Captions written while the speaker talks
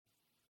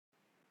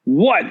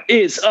What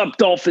is up,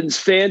 Dolphins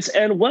fans,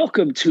 and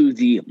welcome to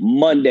the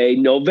Monday,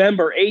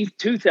 November 8th,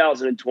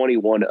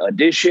 2021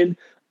 edition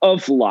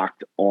of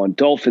Locked on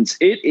Dolphins.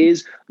 It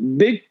is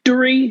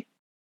Victory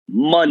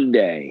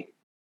Monday.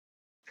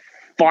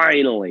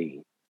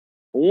 Finally,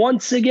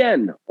 once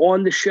again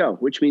on the show,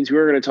 which means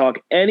we're going to talk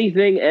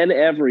anything and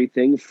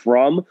everything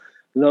from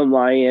the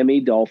Miami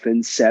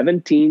Dolphins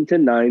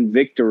 17-9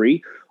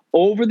 victory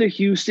over the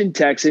Houston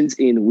Texans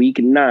in Week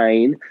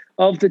 9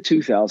 of the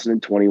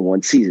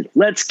 2021 season.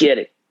 Let's get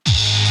it.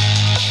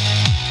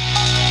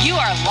 You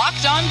are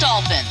Locked on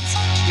Dolphins,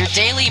 your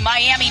daily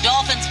Miami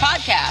Dolphins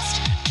podcast,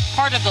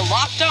 part of the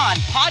Locked on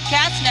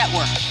Podcast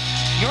Network,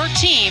 your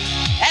team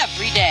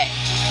every day.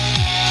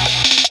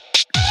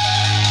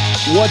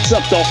 What's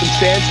up, Dolphins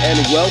fans, and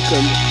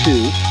welcome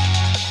to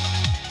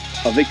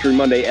a Victory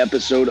Monday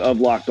episode of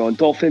Locked on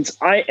Dolphins.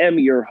 I am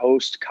your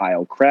host,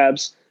 Kyle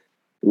Krabs,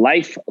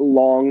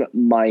 lifelong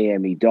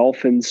Miami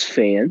Dolphins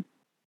fan,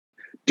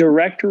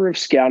 director of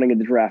scouting at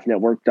the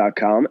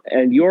draftnetwork.com,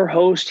 and your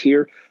host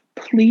here,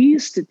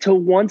 pleased to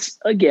once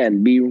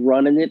again be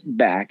running it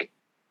back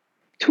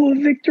to a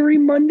Victory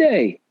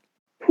Monday.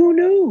 Who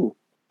knew?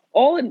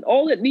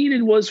 All it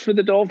needed was for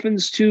the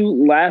Dolphins to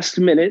last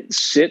minute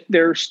sit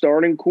their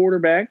starting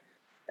quarterback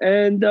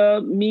and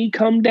me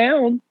come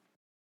down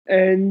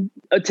and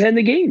attend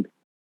the game.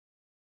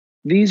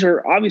 These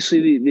are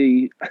obviously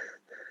the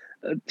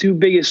two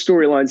biggest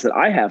storylines that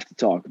I have to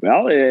talk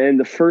about, and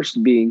the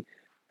first being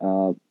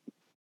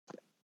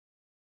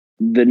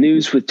the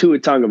news with Tua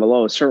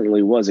Tagovailoa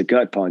certainly was a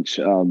gut punch.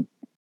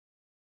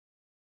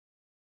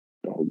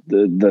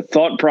 The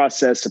thought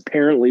process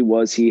apparently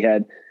was he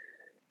had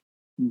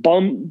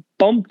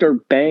bumped or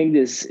banged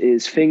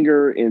his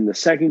finger in the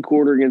second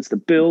quarter against the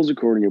Bills,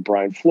 according to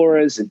Brian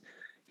Flores, and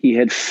he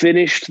had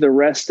finished the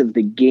rest of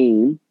the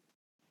game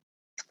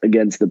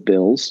against the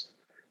Bills,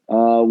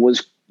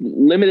 was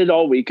limited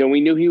all week, and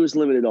we knew he was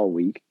limited all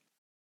week.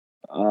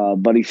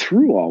 But he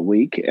threw all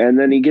week, and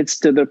then he gets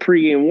to the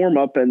pregame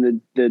warm-up,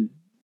 and the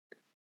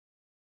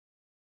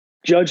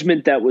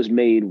judgment that was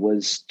made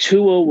was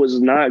Tua was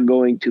not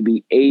going to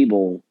be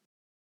able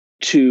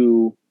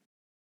to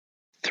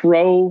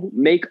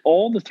make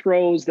all the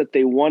throws that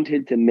they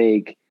wanted to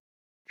make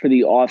for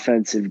the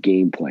offensive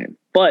game plan.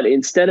 But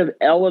instead of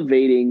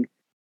elevating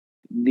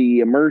the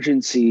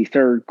emergency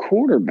third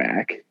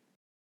quarterback,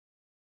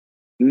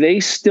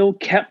 they still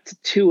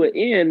kept Tua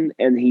in,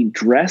 and he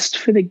dressed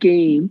for the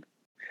game,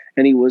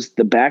 and he was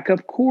the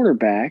backup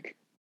quarterback,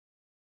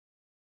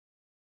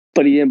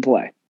 but he didn't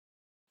play.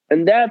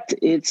 And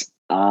it's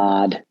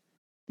odd,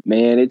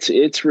 man.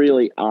 It's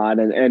really odd.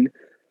 And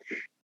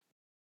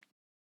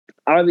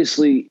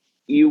obviously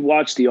you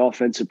watch the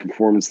offensive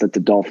performance that the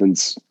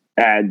Dolphins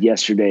had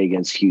yesterday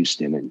against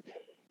Houston, and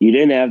you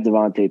didn't have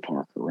Devontae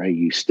Parker, right?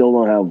 You still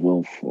don't have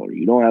Will Fuller.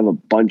 You don't have a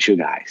bunch of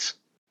guys.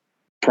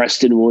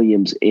 Preston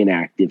Williams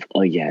inactive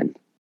again.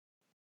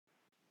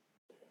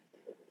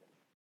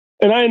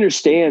 And I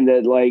understand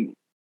that, like,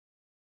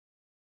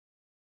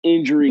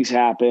 injuries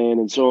happen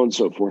and so on and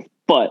so forth,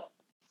 but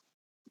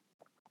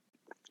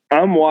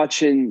I'm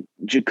watching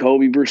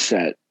Jacoby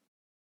Brissett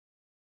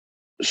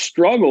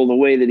struggle the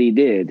way that he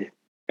did.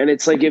 And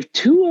it's like, if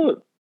Tua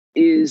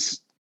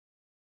is,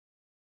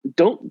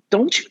 don't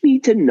you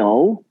need to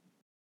know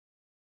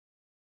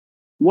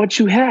what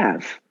you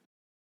have?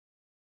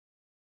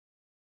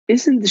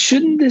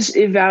 Shouldn't this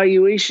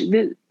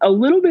evaluation, a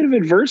little bit of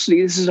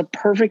adversity, this is a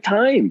perfect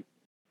time.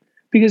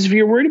 Because if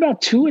you're worried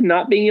about Tua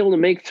not being able to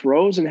make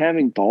throws and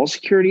having ball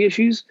security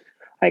issues,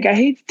 like, I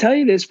hate to tell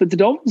you this, but the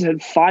Dolphins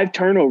had 5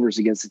 turnovers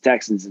against the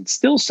Texans and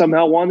still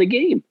somehow won the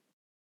game.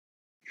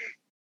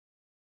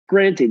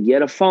 Granted,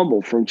 yet a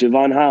fumble from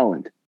Javon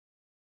Holland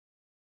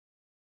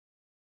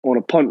on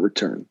a punt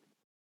return.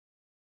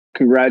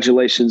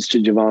 Congratulations to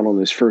Javon on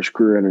his first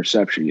career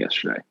interception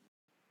yesterday.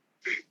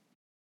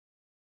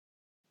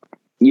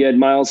 You had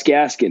Myles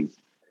Gaskin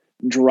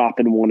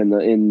dropping one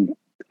in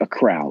a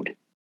crowd.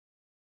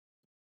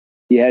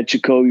 You had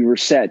Jacoby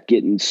Brissett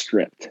getting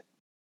stripped.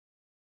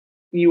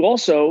 You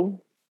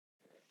also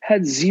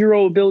had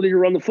zero ability to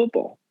run the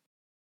football.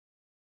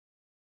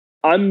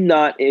 I'm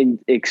not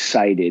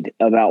excited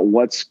about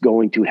what's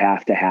going to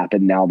have to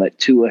happen now that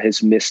Tua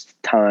has missed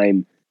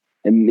time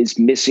and is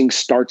missing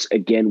starts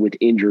again with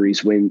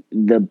injuries, when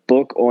the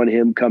book on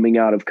him coming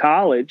out of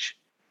college,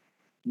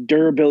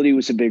 durability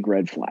was a big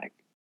red flag.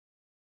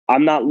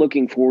 I'm not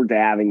looking forward to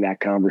having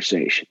that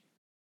conversation.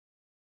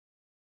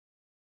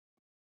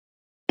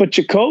 But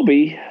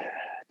Jacoby,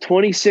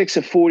 26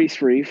 of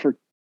 43 for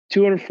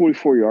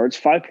 244 yards,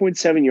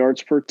 5.7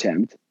 yards per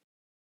attempt,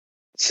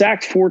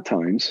 sacked 4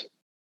 times,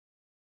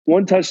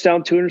 1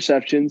 touchdown, 2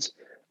 interceptions,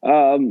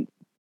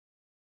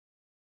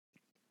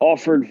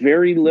 offered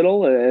very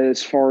little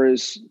as far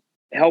as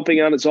helping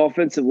out his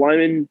offensive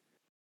linemen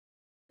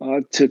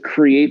to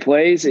create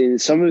plays.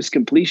 And some of his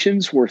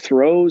completions were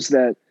throws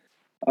that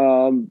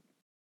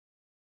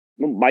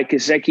Mike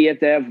Gesicki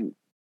had to have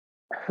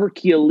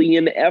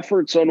Herculean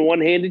efforts on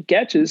one-handed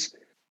catches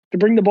to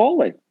bring the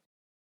ball in.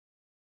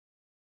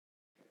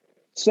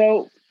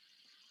 So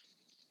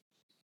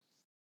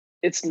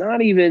it's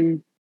not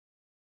even.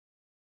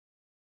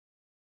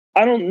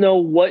 I don't know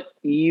what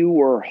you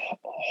were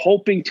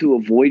hoping to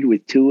avoid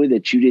with Tua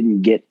that you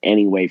didn't get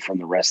anyway from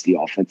the rest of the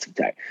offensive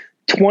attack.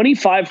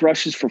 25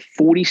 rushes for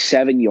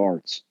 47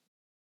 yards.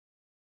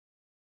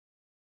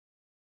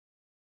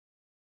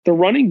 The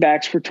running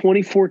backs for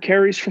 24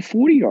 carries for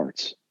 40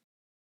 yards.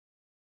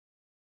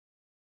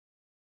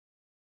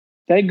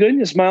 Thank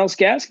goodness Myles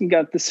Gaskin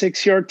got the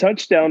 6-yard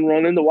touchdown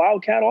run in the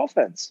Wildcat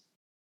offense.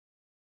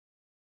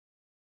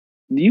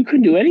 You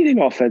couldn't do anything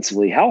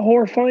offensively. How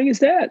horrifying is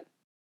that?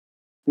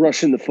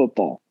 Rushing the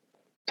football.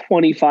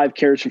 25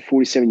 carries for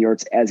 47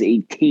 yards as a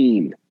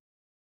team.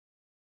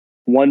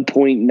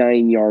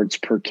 1.9 yards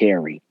per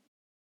carry.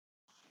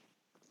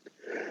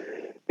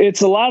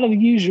 It's a lot of the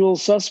usual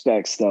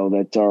suspects, though,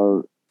 that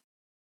are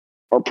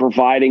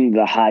providing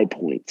the high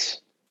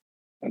points.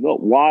 I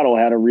thought Waddle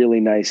had a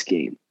really nice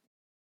game.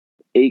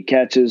 8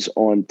 catches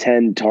on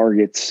 10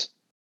 targets,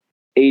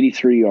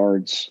 83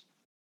 yards.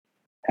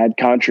 Had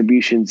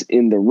contributions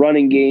in the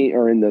running game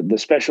or in the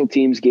special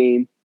teams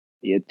game.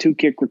 He had 2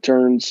 kick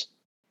returns.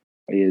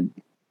 He had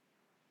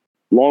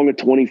long at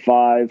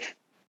 25.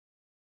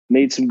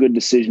 Made some good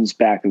decisions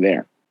back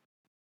there.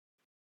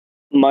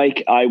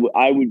 Mike, I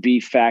would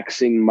be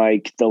faxing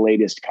Mike the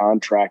latest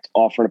contract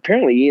offer. And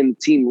apparently he and the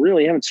team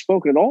really haven't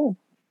spoken at all.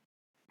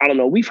 I don't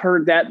know. We've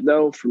heard that,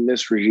 though, from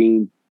this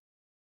regime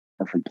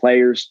or from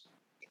players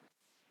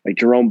like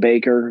Jerome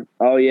Baker.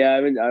 Oh, yeah, I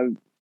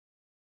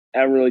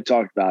haven't really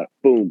talked about it.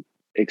 Boom,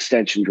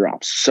 extension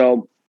drops.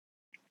 So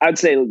I'd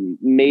say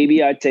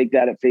maybe I'd take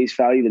that at face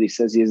value that he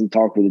says he hasn't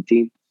talked with the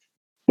team.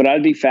 But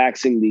I'd be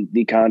faxing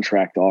the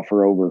contract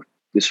offer over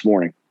this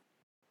morning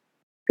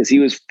because he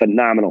was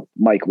phenomenal.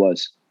 Mike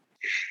was.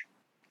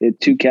 He had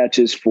 2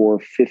 catches for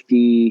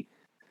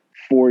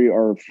 54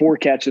 or 4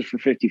 catches for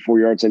 54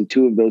 yards, and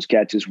 2 of those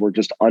catches were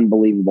just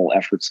unbelievable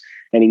efforts.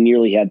 And he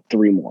nearly had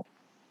 3 more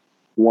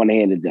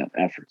one-handed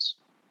efforts.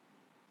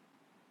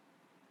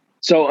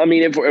 So, I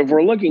mean, if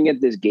we're looking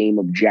at this game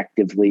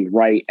objectively,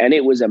 right, and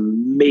it was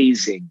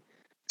amazing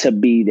to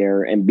be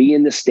there and be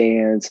in the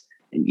stands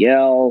and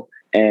yell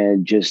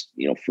and just,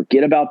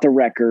 forget about the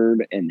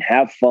record and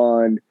have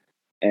fun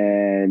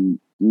and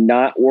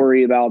not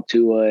worry about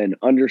Tua and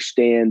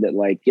understand that,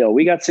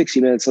 we got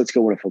 60 minutes, let's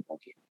go win a football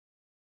game.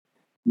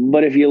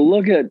 But if you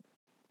look at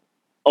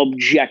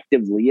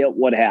objectively at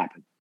what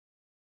happened,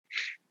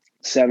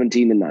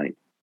 17-9,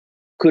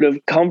 could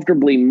have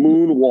comfortably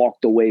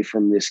moonwalked away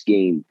from this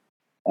game.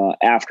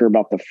 After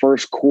about the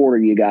first quarter,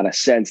 you got a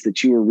sense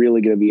that you were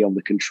really going to be able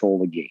to control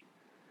the game.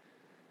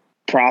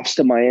 Props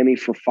to Miami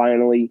for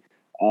finally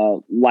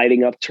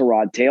lighting up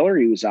Tyrod Taylor.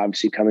 He was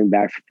obviously coming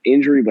back from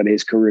injury, but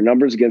his career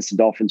numbers against the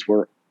Dolphins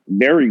were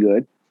very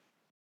good.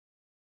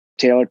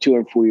 Taylor,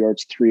 204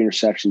 yards, 3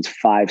 interceptions,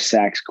 5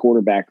 sacks,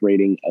 quarterback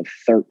rating of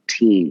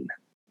 13.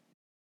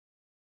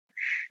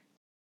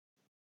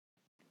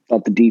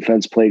 Thought the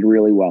defense played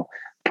really well.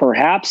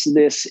 Perhaps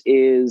this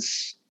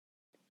is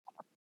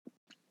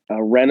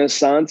a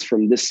renaissance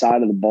from this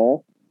side of the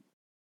ball.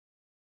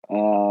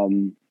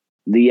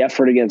 The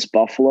effort against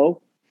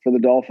Buffalo for the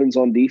Dolphins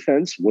on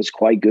defense was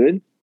quite good.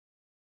 It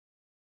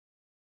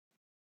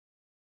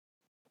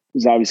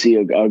was obviously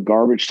a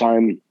garbage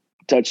time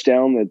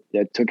touchdown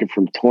that took it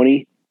from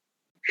 20.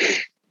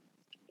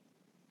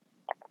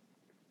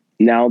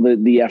 Now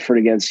the effort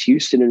against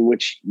Houston, in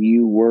which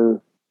you were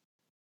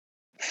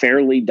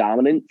fairly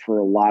dominant for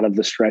a lot of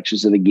the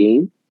stretches of the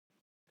game.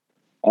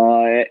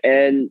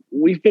 And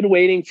we've been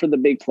waiting for the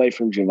big play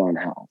from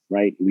Javon Howell,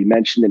 right? We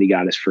mentioned that he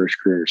got his first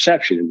career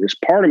interception. And there's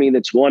part of me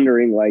that's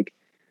wondering,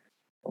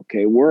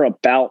 okay,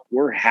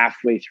 we're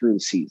halfway through the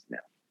season now.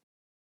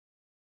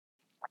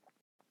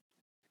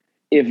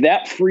 If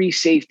that free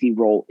safety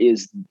role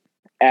is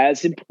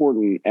as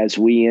important as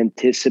we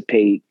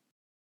anticipate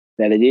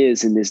that it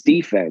is in this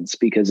defense,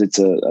 because it's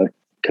a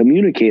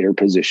communicator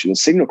position, a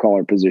signal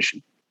caller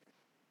position,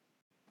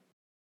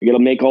 you're going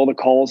to make all the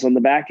calls on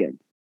the back end.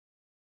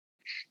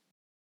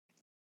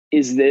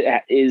 Is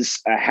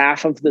a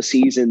half of the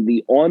season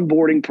the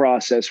onboarding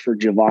process for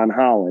Javon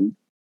Holland,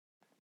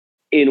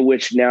 in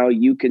which now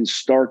you can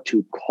start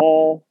to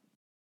call,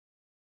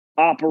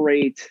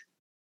 operate,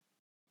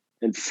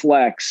 and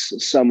flex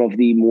some of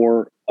the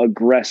more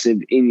aggressive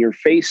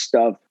in-your-face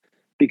stuff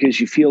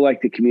because you feel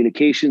like the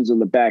communications on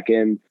the back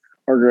end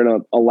are going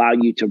to allow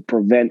you to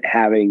prevent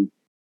having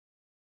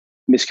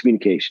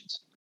miscommunications.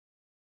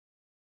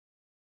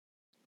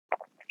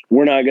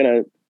 We're not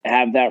going to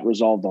have that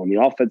resolved on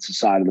the offensive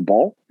side of the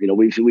ball.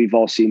 We've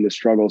all seen the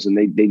struggles, and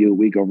they do it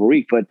week over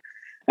week. But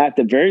at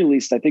the very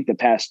least, I think the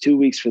past 2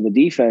 weeks for the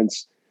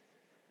defense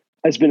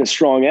has been a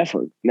strong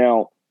effort.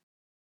 Now,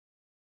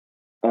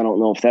 I don't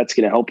know if that's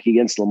going to help you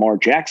against Lamar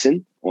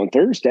Jackson on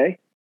Thursday.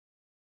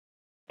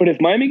 But if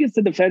Miami gets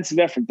the defensive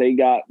effort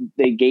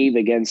they gave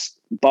against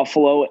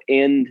Buffalo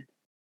and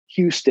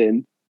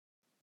Houston,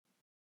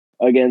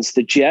 against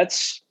the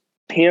Jets,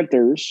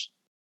 Panthers,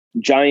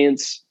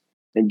 Giants,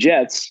 and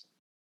Jets,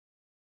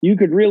 you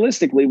could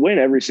realistically win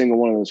every single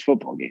one of those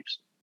football games.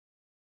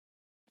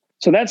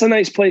 So that's a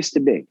nice place to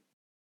be.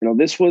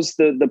 This was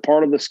the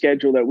part of the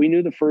schedule that we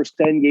knew the first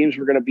 10 games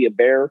were going to be a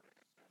bear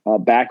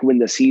back when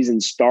the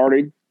season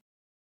started.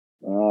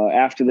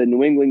 After the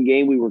New England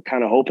game, we were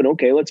kind of hoping,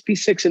 okay, let's be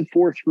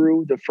 6-4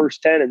 through the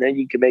first 10, and then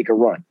you can make a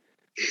run.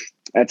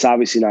 That's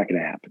obviously not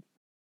going to happen.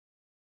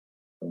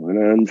 And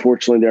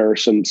unfortunately, there are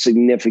some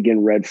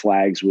significant red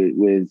flags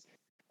with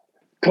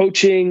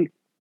coaching,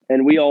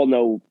 and we all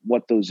know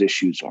what those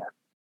issues are.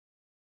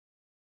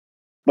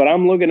 But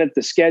I'm looking at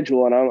the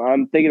schedule, and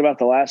I'm thinking about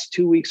the last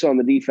 2 weeks on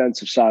the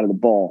defensive side of the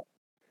ball,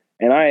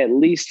 and I at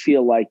least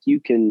feel like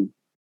you can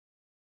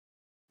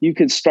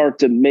start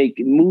to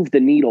move the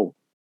needle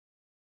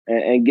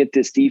and get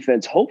this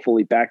defense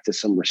hopefully back to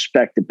some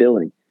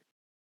respectability.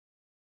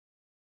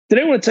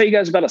 Today, I want to tell you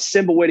guys about a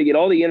simple way to get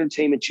all the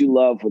entertainment you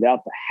love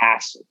without the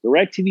hassle.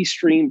 DirecTV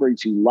Stream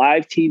brings you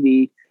live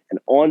TV and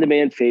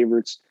on-demand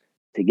favorites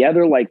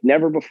together like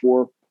never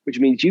before, which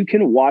means you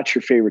can watch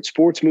your favorite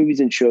sports, movies,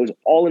 and shows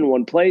all in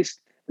one place.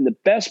 And the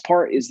best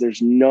part is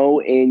there's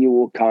no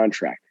annual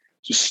contract.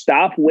 So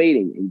stop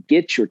waiting and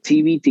get your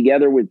TV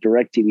together with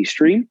DirecTV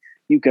Stream.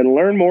 You can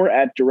learn more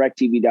at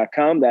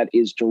directtv.com. That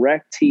is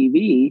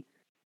directtv.com.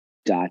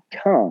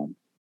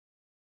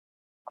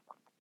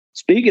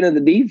 Speaking of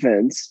the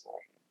defense,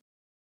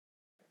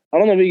 I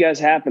don't know if you guys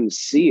happen to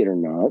see it or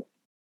not.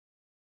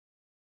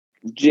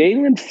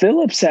 Jaelan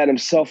Phillips had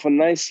himself a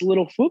nice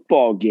little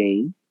football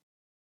game.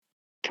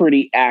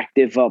 Pretty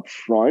active up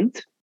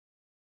front.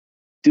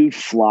 Dude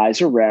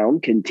flies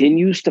around,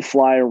 continues to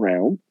fly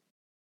around.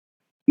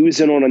 He was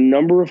in on a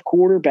number of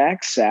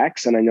quarterback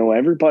sacks, and I know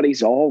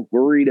everybody's all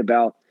worried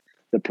about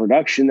the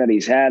production that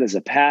he's had as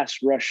a pass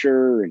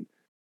rusher and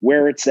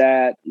where it's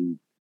at. And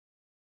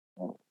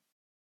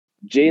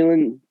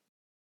Jaelan,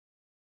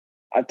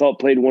 I thought,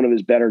 played one of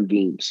his better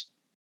games.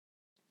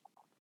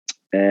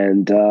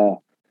 And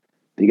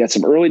he got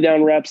some early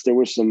down reps. There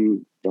was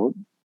some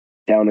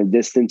down and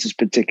distances,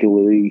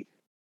 particularly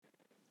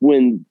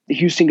when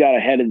Houston got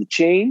ahead of the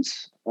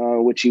chains,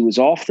 which he was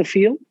off the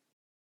field.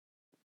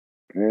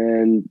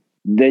 And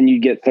then you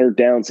get third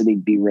downs and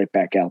he'd be right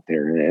back out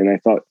there. And I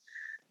thought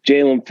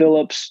Jaelan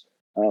Phillips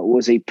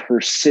was a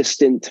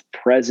persistent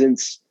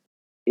presence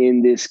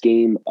in this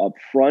game up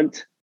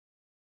front.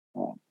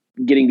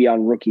 Getting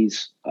beyond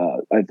rookies,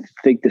 I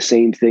think the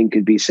same thing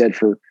could be said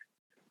for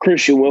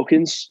Christian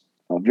Wilkins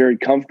very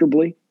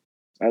comfortably.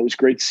 It was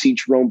great to see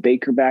Jerome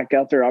Baker back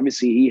out there.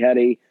 Obviously, he had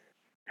a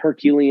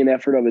Herculean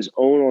effort of his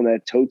own on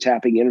that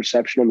toe-tapping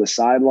interception on the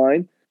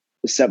sideline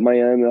to set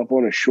Miami up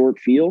on a short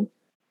field.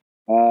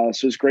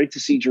 So it's great to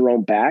see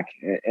Jerome back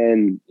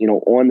and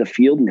on the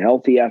field and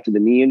healthy after the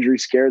knee injury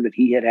scare that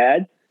he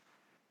had.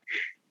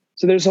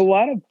 So there's a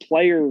lot of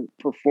player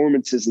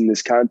performances in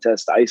this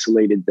contest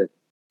isolated that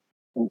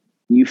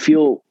you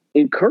feel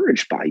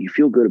encouraged by, you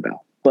feel good about.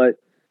 But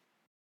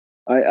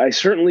I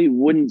certainly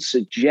wouldn't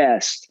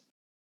suggest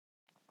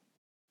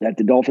that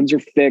the Dolphins are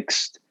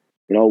fixed.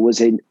 It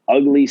was an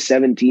ugly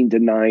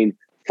 17-9,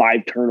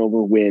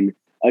 5-turnover win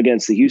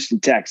against the Houston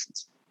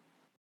Texans.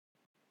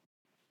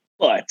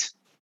 But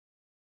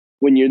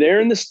when you're there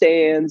in the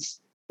stands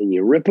and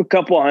you rip a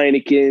couple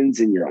Heinekens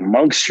and you're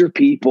amongst your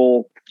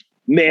people,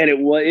 man,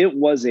 it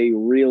was a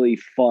really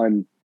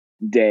fun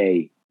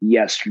day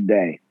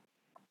yesterday.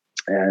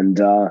 And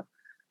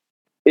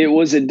it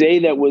was a day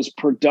that was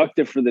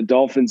productive for the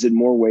Dolphins in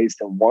more ways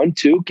than one,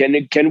 too.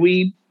 Can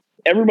we,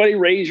 everybody,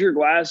 raise your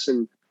glass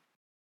and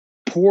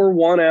pour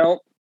one out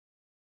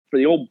for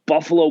the old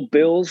Buffalo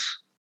Bills?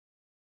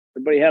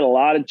 Everybody had a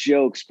lot of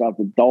jokes about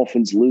the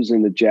Dolphins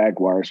losing the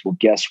Jaguars. Well,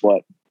 guess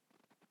what?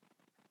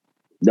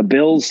 The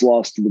Bills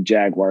lost to the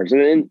Jaguars.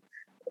 And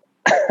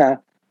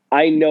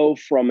I know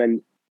from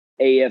an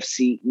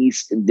AFC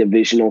East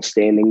divisional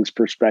standings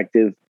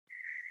perspective,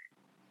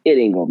 it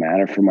ain't going to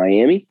matter for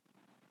Miami.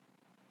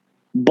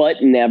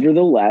 But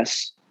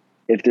nevertheless,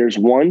 if there's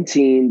one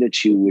team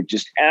that you would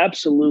just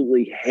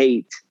absolutely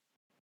hate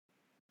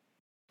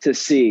to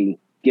see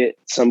get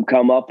some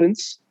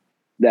comeuppance,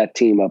 that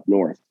team up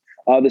north.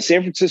 The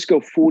San Francisco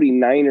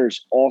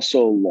 49ers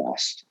also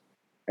lost.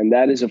 And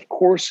that is, of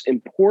course,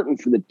 important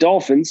for the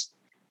Dolphins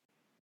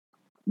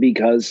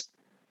because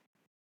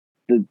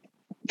the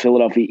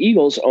Philadelphia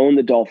Eagles own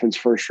the Dolphins'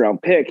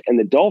 first-round pick, and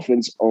the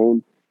Dolphins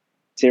own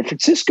San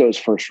Francisco's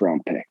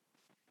first-round pick.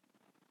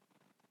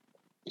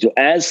 So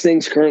as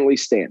things currently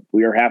stand,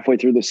 we are halfway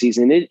through the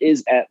season. It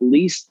is at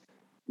least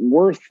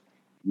worth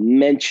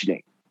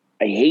mentioning.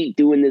 I hate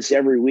doing this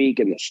every week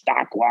and the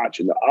stock watch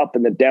and the up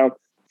and the down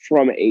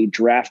from a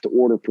draft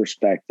order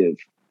perspective,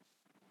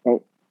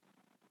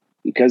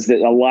 because a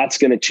lot's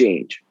going to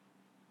change.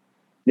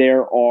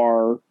 There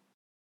are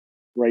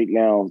right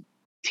now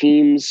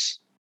teams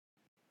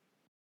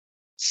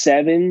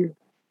 7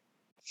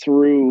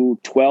 through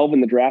 12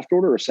 in the draft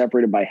order are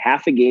separated by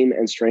half a game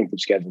and strength of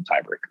schedule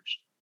tiebreakers.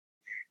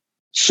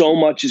 So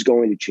much is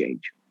going to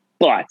change.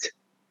 But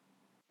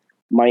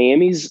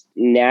Miami's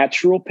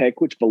natural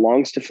pick, which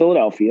belongs to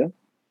Philadelphia,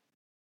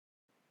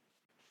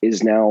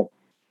 is now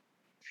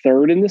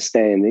third in the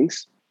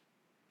standings,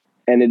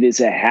 and it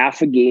is a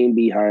half a game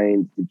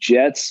behind the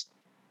Jets,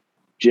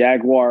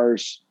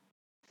 Jaguars,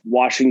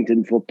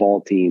 Washington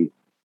football team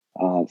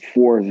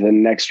for the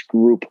next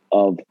group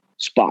of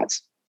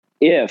spots.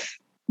 If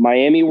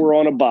Miami were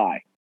on a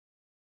bye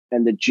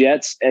and the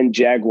Jets and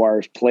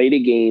Jaguars played a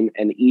game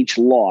and each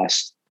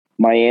lost,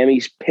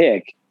 Miami's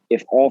pick,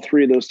 if all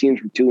three of those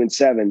teams were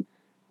 2-7,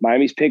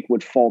 Miami's pick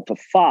would fall to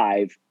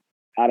 5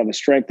 out of a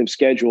strength of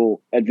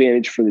schedule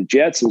advantage for the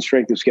Jets and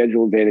strength of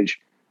schedule advantage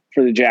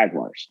for the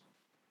Jaguars.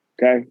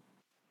 Okay?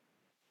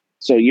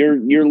 So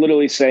you're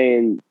literally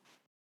saying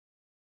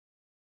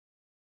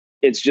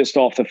it's just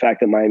off the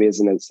fact that Miami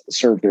hasn't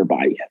served their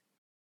bye yet.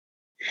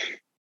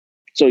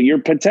 So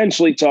you're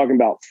potentially talking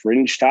about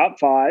fringe top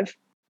 5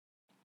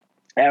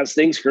 as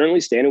things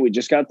currently stand. And we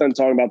just got done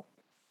talking about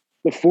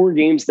the 4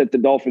 games that the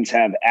Dolphins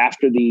have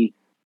after the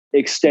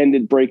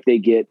extended break they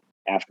get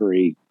after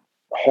a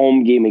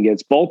home game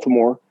against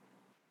Baltimore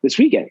this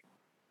weekend.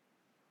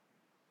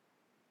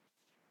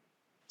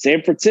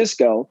 San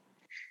Francisco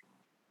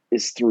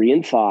is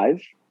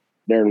 3-5.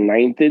 They're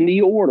 9th in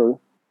the order.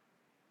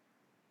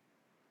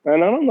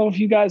 And I don't know if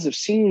you guys have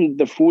seen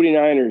the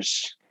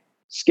 49ers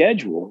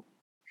schedule,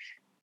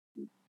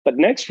 but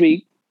next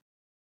week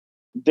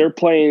they're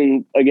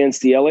playing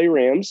against the LA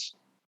Rams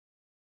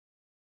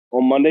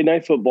on Monday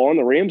Night Football, and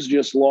the Rams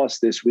just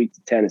lost this week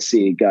to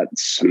Tennessee. It got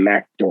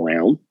smacked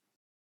around.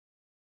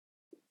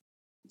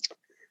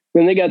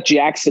 Then they got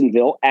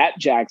Jacksonville at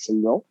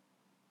Jacksonville.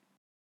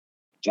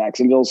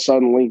 Jacksonville's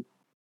suddenly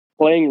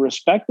playing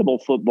respectable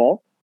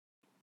football.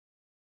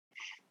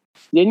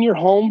 Then you're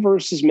home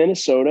versus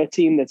Minnesota, a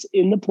team that's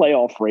in the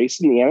playoff race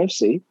in the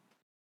NFC.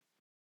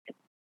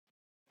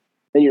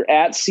 Then you're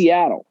at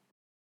Seattle.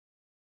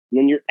 And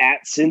then you're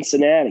at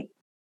Cincinnati.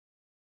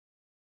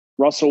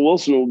 Russell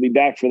Wilson will be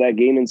back for that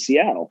game in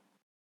Seattle.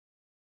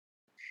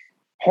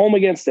 Home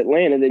against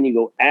Atlanta. Then you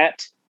go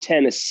at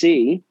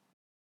Tennessee.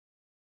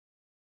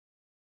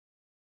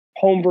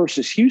 Home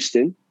versus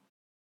Houston.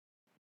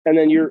 And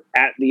then you're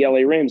at the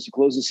LA Rams to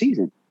close the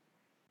season.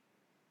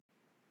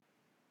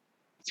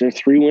 Is there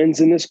 3 wins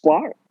in this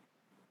block?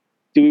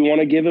 Do we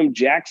want to give them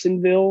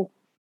Jacksonville,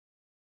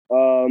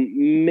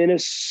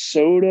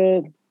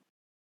 Minnesota,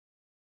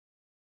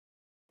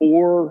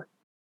 or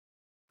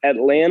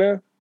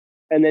Atlanta,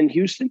 and then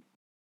Houston?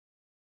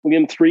 We'll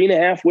give them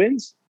 3.5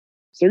 wins.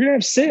 So they're going to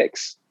have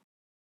 6.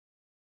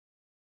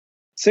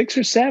 6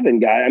 or 7,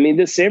 guys. I mean,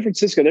 this San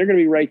Francisco, they're going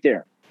to be right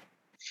there.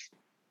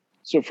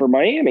 So for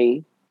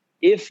Miami,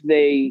 if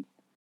they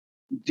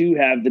do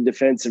have the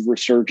defensive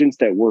resurgence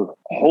that we're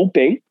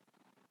hoping,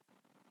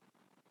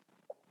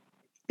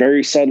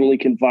 very suddenly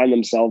can find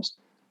themselves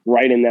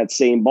right in that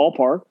same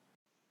ballpark.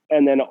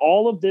 And then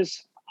all of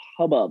this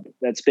hubbub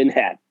that's been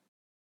had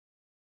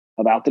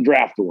about the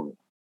draft order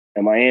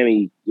and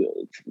Miami,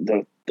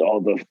 the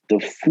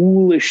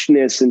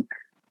foolishness. And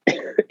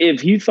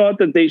if you thought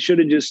that they should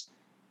have just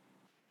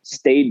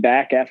stayed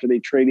back after they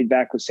traded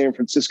back with San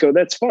Francisco,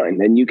 that's fine.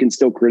 Then you can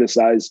still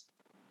criticize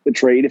the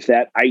trade if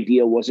that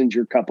idea wasn't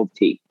your cup of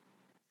tea.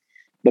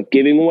 But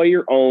giving away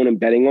your own and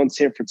betting on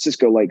San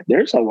Francisco, like,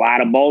 there's a lot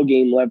of ball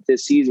game left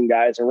this season,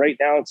 guys. And right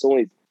now it's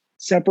only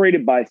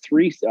separated by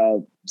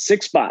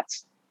 6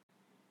 spots.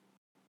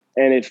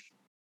 And if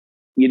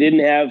you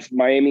didn't have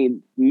Miami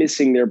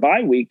missing their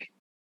bye week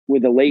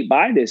with a late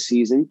bye this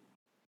season,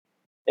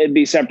 it'd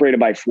be separated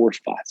by 4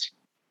 spots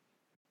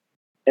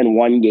and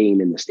 1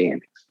 game in the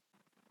standings.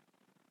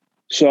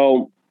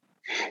 So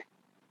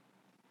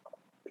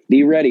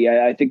be ready.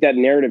 I think that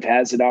narrative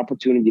has an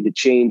opportunity to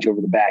change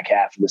over the back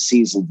half of the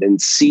season. And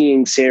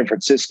seeing San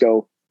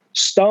Francisco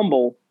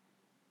stumble,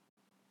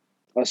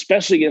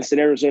 especially against an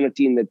Arizona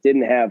team that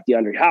didn't have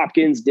DeAndre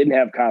Hopkins, didn't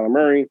have Kyler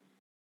Murray,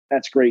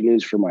 that's great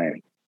news for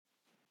Miami.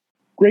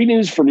 Great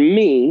news for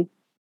me.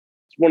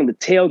 It's one of the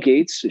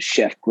tailgates,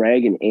 Chef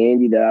Greg and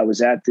Andy, that I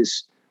was at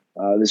this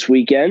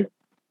weekend.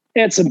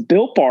 They had some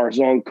Built Bars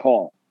on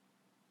call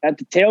at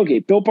the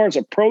tailgate. Built Bar is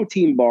a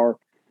protein bar.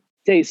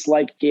 Tastes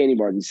like candy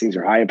bar. These things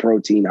are high in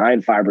protein, high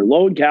in fiber,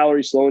 low in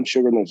calories, low in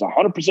sugar, and there's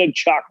 100%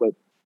 chocolate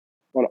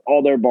on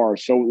all their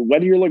bars. So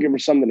whether you're looking for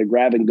something to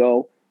grab and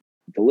go,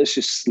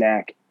 delicious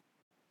snack,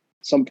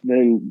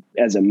 something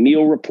as a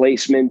meal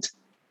replacement,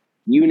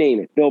 you name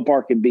it, Built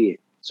Bar could be it.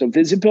 So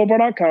visit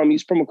BuiltBar.com,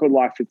 use promo code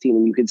LOCK15,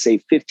 and you can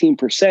save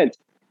 15%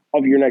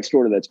 of your next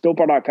order. That's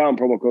BuiltBar.com,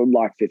 promo code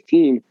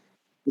LOCK15,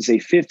 to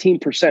save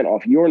 15%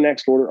 off your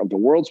next order of the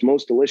world's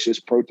most delicious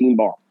protein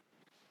bar.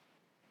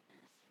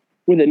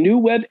 With a new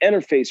web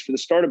interface for the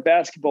start of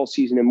basketball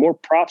season and more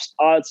props,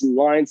 odds, and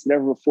lines than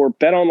ever before,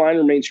 BetOnline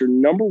remains your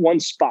number one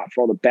spot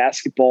for all the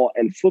basketball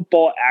and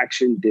football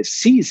action this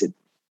season.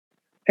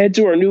 Head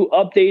to our new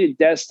updated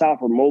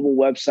desktop or mobile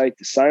website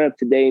to sign up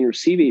today and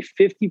receive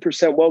a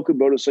 50% welcome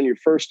bonus on your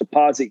first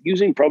deposit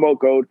using promo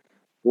code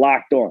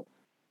LOCKEDON.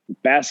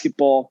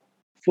 Basketball,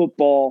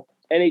 football,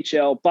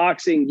 NHL,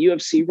 boxing,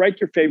 UFC, right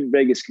to your favorite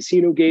Vegas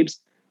casino games.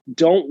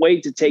 Don't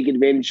wait to take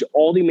advantage of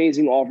all the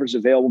amazing offers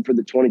available for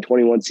the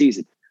 2021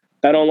 season.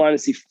 BetOnline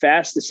is the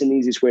fastest and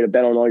easiest way to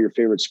bet on all your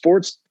favorite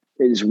sports.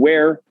 It is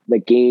where the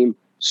game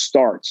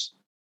starts.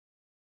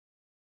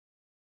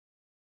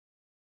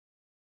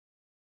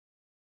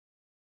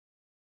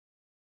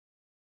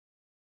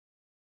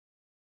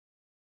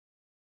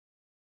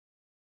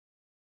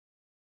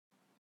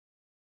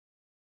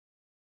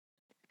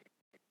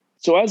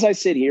 So as I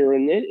sit here,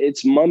 and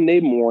it's Monday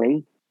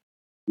morning,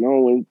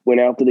 we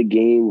went out to the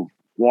game,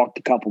 walked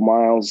a couple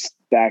miles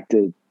back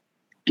to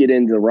get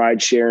into the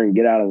ride share and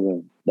get out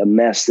of the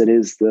mess that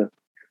is the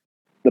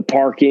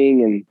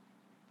parking, and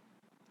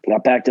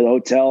got back to the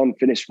hotel and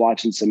finished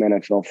watching some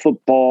NFL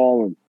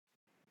football and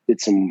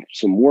did some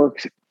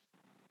work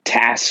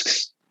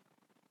tasks,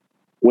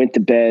 went to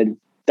bed,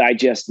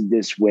 digested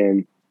this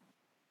win.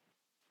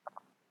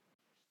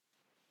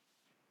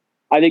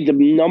 I think the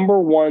number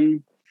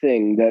one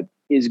thing that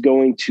is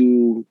going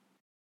to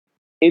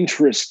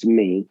interest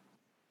me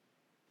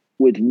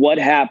with what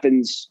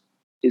happens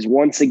is,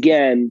 once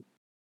again,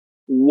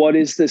 what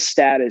is the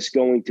status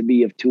going to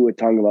be of Tua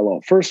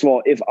Tagovailoa? First of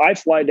all, if I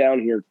fly down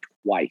here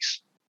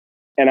twice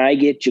and I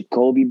get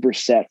Jacoby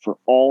Brissett for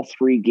all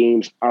 3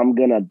 games, I'm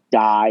going to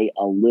die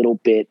a little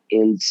bit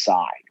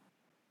inside.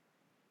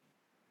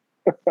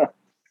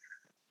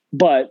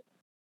 But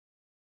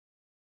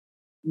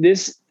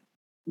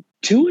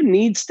Tua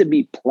needs to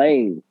be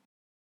playing.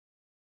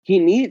 He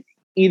needs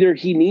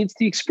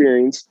the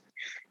experience.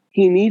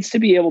 He needs to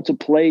be able to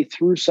play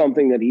through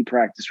something that he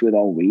practiced with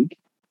all week.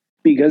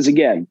 Because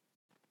again,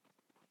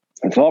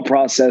 the thought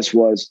process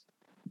was,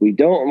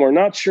 we're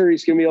not sure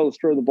he's going to be able to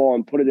throw the ball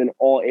and put it in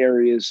all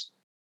areas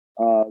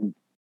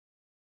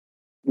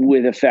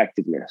with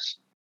effectiveness.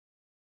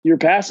 Your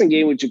passing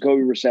game with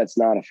Jacoby Brissett's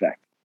not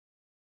effective.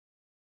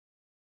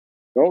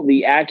 Well,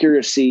 the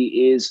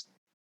accuracy is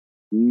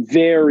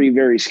very,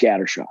 very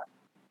scattershot.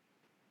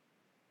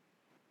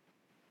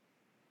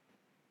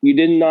 You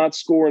did not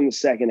score in the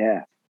second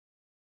half.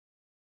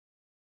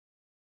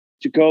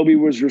 Jacoby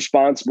was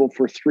responsible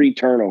for 3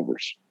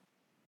 turnovers.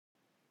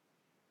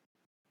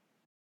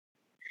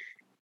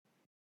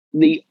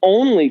 The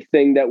only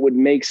thing that would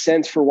make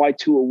sense for why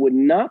Tua would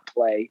not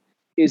play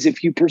is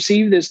if you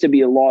perceive this to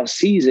be a lost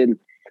season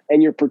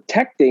and you're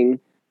protecting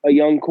a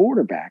young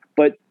quarterback.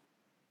 But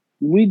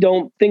we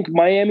don't think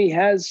Miami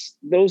has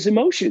those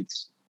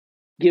emotions,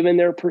 given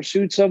their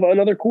pursuits of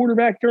another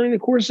quarterback during the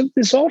course of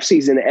this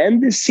offseason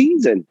and this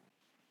season.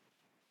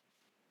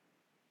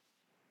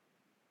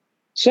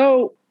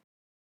 So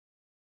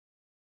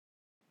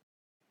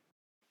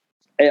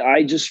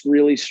I just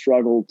really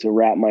struggled to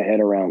wrap my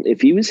head around.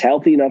 If he was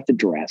healthy enough to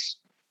dress,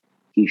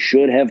 he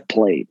should have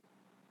played.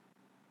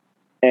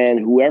 And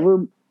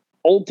whoever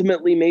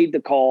ultimately made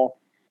the call,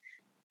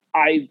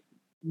 I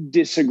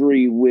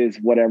disagree with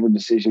whatever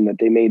decision that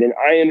they made. And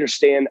I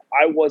understand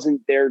I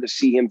wasn't there to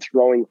see him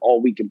throwing all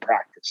week in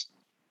practice.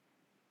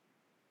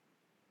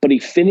 But he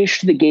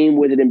finished the game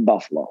with it in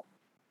Buffalo.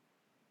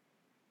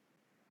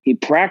 He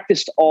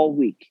practiced all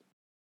week.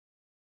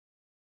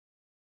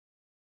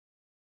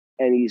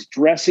 And he's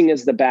dressing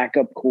as the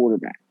backup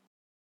quarterback.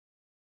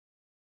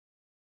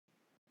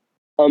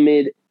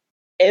 Amid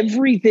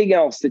everything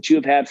else that you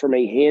have had from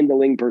a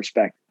handling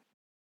perspective.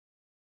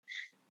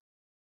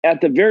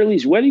 At the very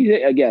least, whether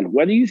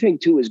you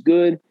think Tua is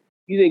good,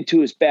 you think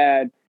Tua is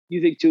bad,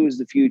 you think Tua is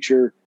the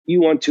future,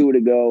 you want Tua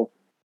to go,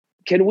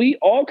 can we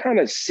all kind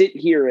of sit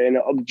here and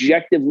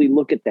objectively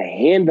look at the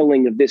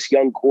handling of this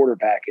young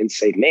quarterback and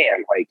say,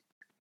 man, like,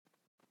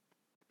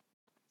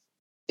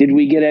 did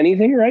we get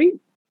anything right?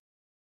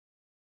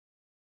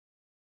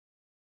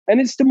 And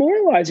it's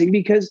demoralizing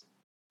because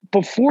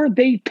before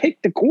they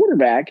picked the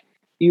quarterback,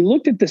 you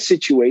looked at the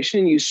situation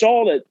and you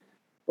saw that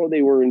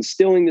they were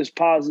instilling this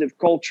positive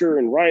culture,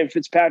 and Ryan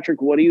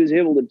Fitzpatrick, what he was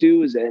able to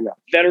do is a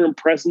veteran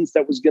presence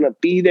that was going to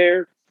be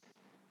there.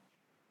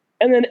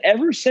 And then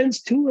ever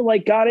since Tua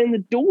got in the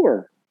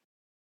door,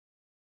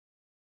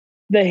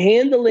 the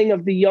handling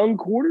of the young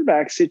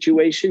quarterback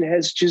situation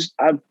has just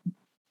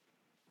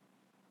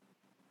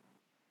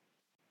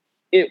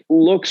it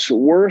looks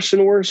worse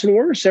and worse and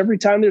worse every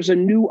time there's a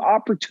new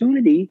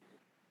opportunity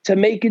to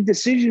make a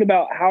decision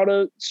about how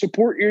to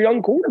support your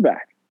young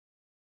quarterback.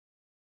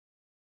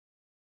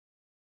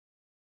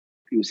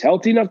 If he was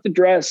healthy enough to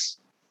dress,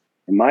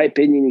 in my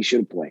opinion, he should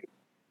have played.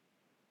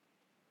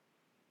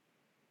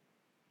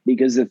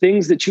 Because the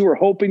things that you were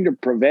hoping to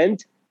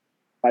prevent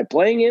by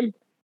playing him,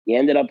 you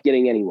ended up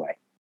getting anyway.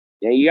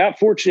 And you got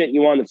fortunate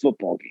you won the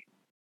football game.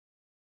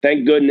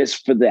 Thank goodness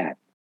for that.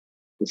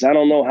 Because I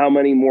don't know how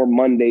many more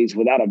Mondays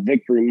without a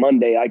victory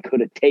Monday I could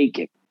have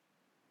taken.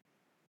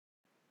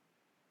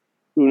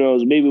 Who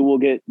knows? Maybe we'll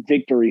get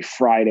victory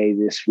Friday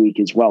this week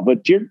as well.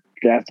 But you're going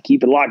to have to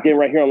keep it locked in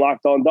right here on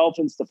Locked On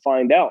Dolphins to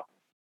find out.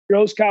 Your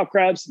host, Kyle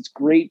Krabs. It's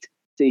great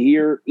to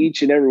hear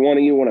each and every one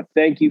of you. I want to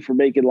thank you for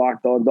making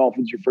Locked On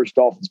Dolphins your first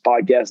Dolphins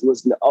podcast.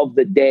 Listen of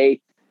the day.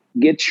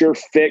 Get your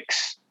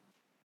fix.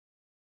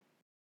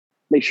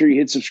 Make sure you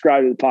hit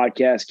subscribe to the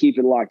podcast. Keep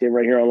it locked in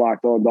right here on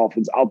Locked On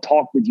Dolphins. I'll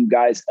talk with you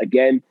guys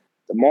again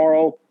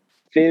tomorrow.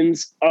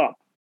 Fins up.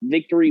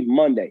 Victory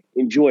Monday.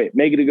 Enjoy it.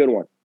 Make it a good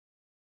one.